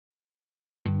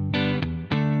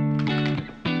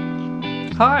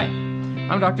Hi,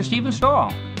 I'm Dr. Stephen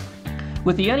Stahl.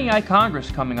 With the NEI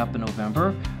Congress coming up in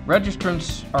November,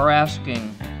 registrants are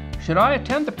asking, should I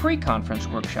attend the pre-conference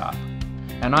workshop?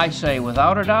 And I say,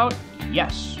 without a doubt,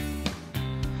 yes.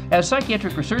 As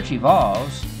psychiatric research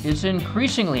evolves, it's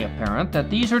increasingly apparent that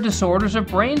these are disorders of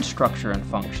brain structure and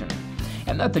function,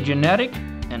 and that the genetic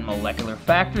and molecular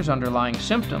factors underlying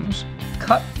symptoms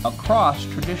cut across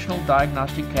traditional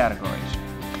diagnostic categories.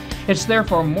 It's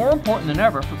therefore more important than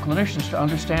ever for clinicians to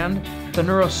understand the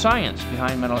neuroscience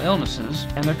behind mental illnesses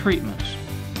and their treatments.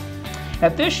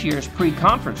 At this year's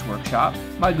pre-conference workshop,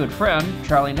 my good friend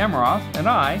Charlie Nemeroff and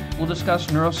I will discuss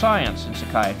neuroscience in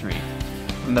psychiatry,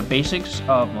 from the basics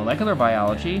of molecular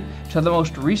biology to the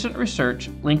most recent research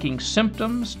linking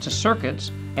symptoms to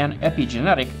circuits and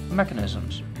epigenetic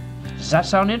mechanisms. Does that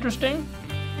sound interesting?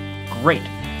 Great!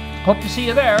 Hope to see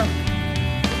you there.